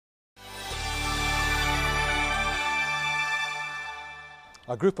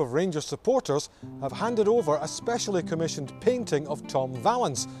a group of Rangers supporters have handed over a specially commissioned painting of Tom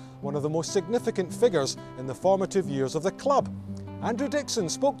Vallance, one of the most significant figures in the formative years of the club. Andrew Dixon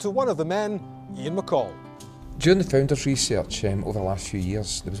spoke to one of the men, Ian McCall. During the founders research over the last few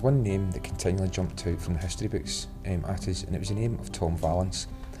years, there was one name that continually jumped out from the history books at us, and it was the name of Tom Vallance.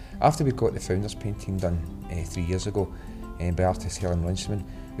 After we got the founders painting done 3 years ago by artist Helen Runciman,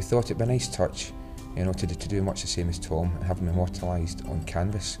 we thought it'd be a nice touch, to do much the same as Tom and have him immortalised on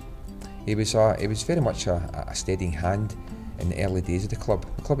canvas. He was very much a steadying hand in the early days of the club.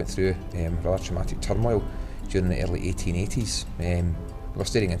 The club went through rather traumatic turmoil during the early 1880s. We were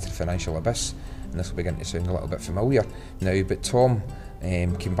staring into the financial abyss, and this will begin to sound a little bit familiar now, but Tom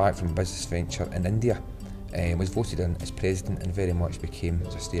came back from a business venture in India, was voted in as president, and very much became,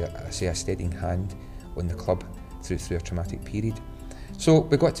 as I say, a steadying hand on the club through a traumatic period. So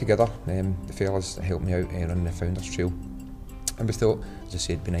we got together, the fellas that helped me out running the Founders Trail, and we thought, as I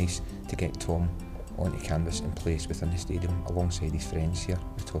said, it'd be nice to get Tom onto canvas and placed within the stadium alongside his friends here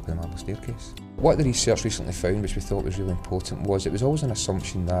at the top of the marble staircase. What the research recently found, which we thought was really important, was it was always an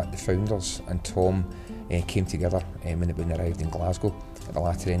assumption that the founders and Tom came together when they arrived in Glasgow at the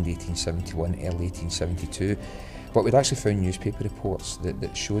latter end of 1871, early 1872. But we'd actually found newspaper reports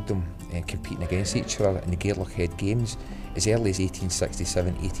that showed them competing against each other in the Gaelic Head Games as early as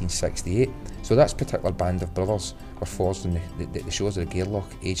 1867, 1868. So that particular band of brothers were forged on the shores of the Gaelic,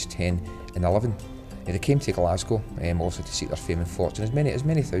 aged 10 and 11. They came to Glasgow also to seek their fame and fortune, as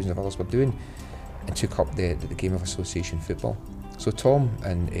many thousands of others were doing, and took up the game of association football. So Tom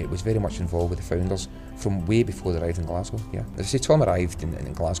was very much involved with the founders from way before they arrived in Glasgow. Yeah, as I say, Tom arrived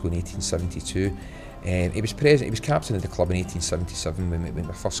in Glasgow in 1872. He was captain of the club in 1877 when we went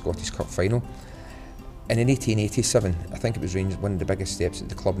to the first Scottish Cup final. And in 1887, I think it was one of the biggest steps that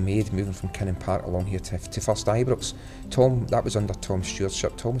the club made, moving from Kinnan Park along here to First Ibrox. That was under Tom's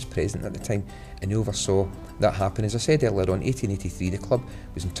stewardship. Tom was president at the time, and he oversaw that happen. As I said earlier on, 1883, the club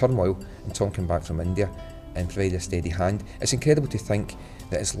was in turmoil, and Tom came back from India and provided a steady hand. It's incredible to think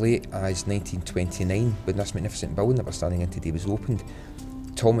that as late as 1929, when this magnificent building that we're standing in today was opened,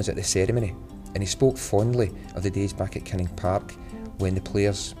 Tom was at the ceremony, and he spoke fondly of the days back at Kinnan Park when the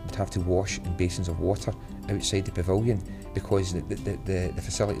players would have to wash in basins of water outside the pavilion because the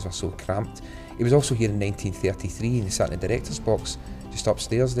facilities were so cramped. He was also here in 1933, and he sat in the director's box just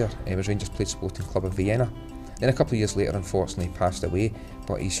upstairs there. It was Rangers Played Sporting Club of Vienna. Then a couple of years later, unfortunately, he passed away,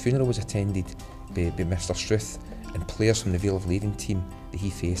 but his funeral was attended by Mr Struth and players from the Vale of Leaving team that he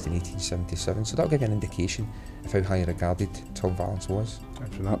faced in 1877. So that'll give you an indication of how highly regarded Tom Vallance was.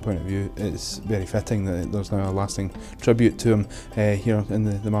 And from that point of view, it's very fitting that there's now a lasting tribute to him here in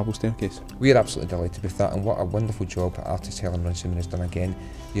the marble staircase. We're absolutely delighted with that, and what a wonderful job artist Helen Runciman has done again.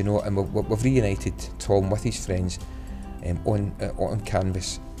 And we've reunited Tom with his friends on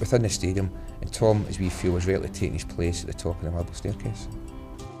canvas within the stadium, and Tom, as we feel, is rightly taking his place at the top of the marble staircase.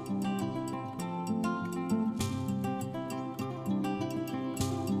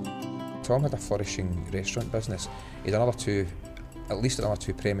 Tom had a flourishing restaurant business. He had at least another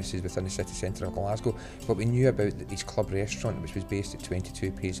two premises within the city centre of Glasgow, but we knew about his club restaurant, which was based at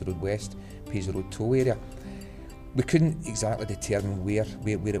 22 Paisley Road West, Paisley Road Toll area. We couldn't exactly determine where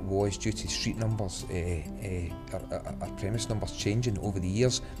it was due to street numbers, our premise numbers changing over the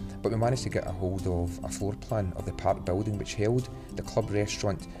years, but we managed to get a hold of a floor plan of the park building which held the club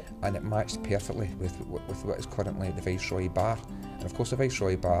restaurant, and it matched perfectly with what is currently the Viceroy Bar. And of course the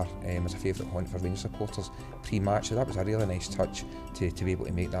Viceroy Bar was a favourite haunt for Rangers supporters pre-match, so that was a really nice touch to be able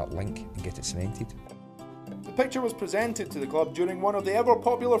to make that link and get it cemented. The picture was presented to the club during one of the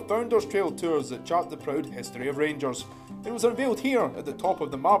ever-popular Founders Trail tours that chart the proud history of Rangers. It was unveiled here at the top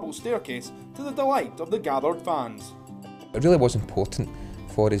of the marble staircase to the delight of the gathered fans. It really was important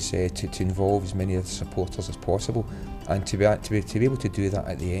for us to involve as many of the supporters as possible, and to be able to do that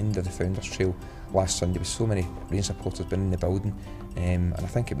at the end of the Founders Trail last Sunday with so many Rangers supporters been in the building, and I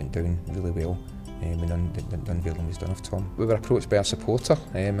think it went down really well when the unveiling was done of Tom. We were approached by a supporter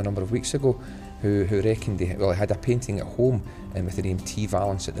a number of weeks ago who reckoned he had a painting at home with the name T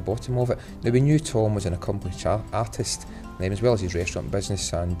Vallance at the bottom of it. Now, we knew Tom was an accomplished artist, as well as his restaurant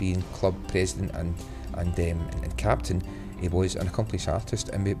business and being club president and captain. He was an accomplished artist,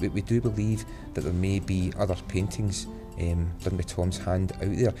 and we do believe that there may be other paintings done by Tom's hand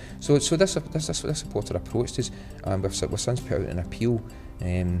out there. So this supporter approached us, and we've since put out an appeal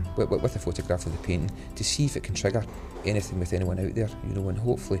with a photograph of the painting to see if it can trigger anything with anyone out there, and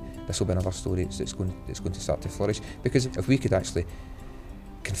hopefully this will be another story that's going to start to flourish. Because if we could actually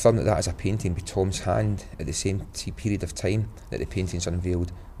confirm that is a painting by Tom's hand at the same period of time that the painting's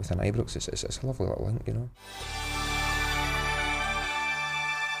unveiled within Ibrox, it's a lovely little link,